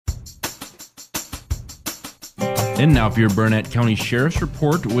And now for your Burnett County Sheriff's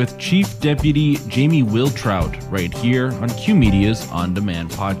Report with Chief Deputy Jamie Wiltrout right here on Q Media's On Demand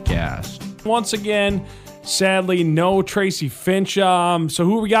podcast. Once again, sadly, no Tracy Finch. So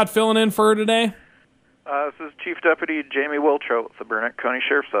who we got filling in for her today? This is Chief Deputy Jamie Wiltrout with the Burnett County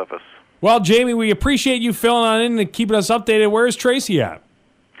Sheriff's Office. Well, Jamie, we appreciate you filling on in and keeping us updated. Where is Tracy at?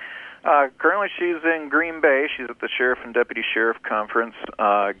 Currently, she's in Green Bay. She's at the Sheriff and Deputy Sheriff Conference,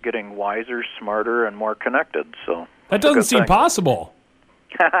 getting wiser, smarter, and more connected. So that doesn't seem possible.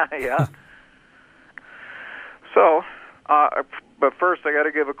 Yeah. So, but first, I got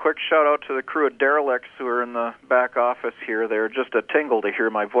to give a quick shout-out to the crew of derelicts who are in the back office here. They're just a tingle to hear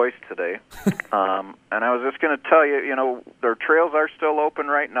my voice today. And I was just going to tell you, their trails are still open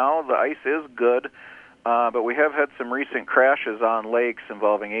right now. The ice is good. But we have had some recent crashes on lakes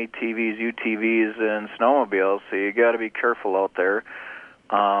involving ATVs, UTVs, and snowmobiles, so you got to be careful out there.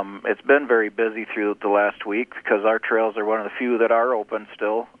 It's been very busy through the last week because our trails are one of the few that are open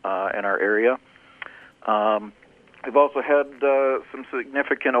still in our area. We've also had some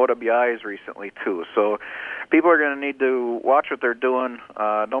significant OWIs recently, too. So people are going to need to watch what they're doing.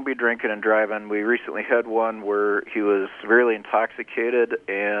 Don't be drinking and driving. We recently had one where he was severely intoxicated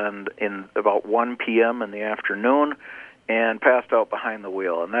and in about 1 p.m. in the afternoon and passed out behind the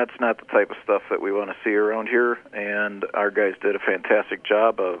wheel. And that's not the type of stuff that we want to see around here. And our guys did a fantastic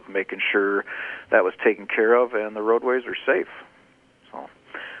job of making sure that was taken care of and the roadways are safe. So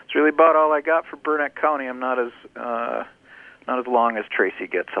it's really about all I got for Burnett County. I'm not as long as Tracy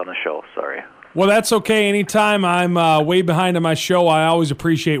gets on the show. Sorry. Well, that's okay. Anytime I'm way behind on my show, I always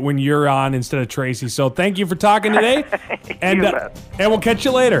appreciate when you're on instead of Tracy. So thank you for talking today, and we'll catch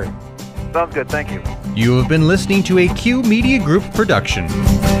you later. Sounds good. Thank you. You have been listening to a Q Media Group production.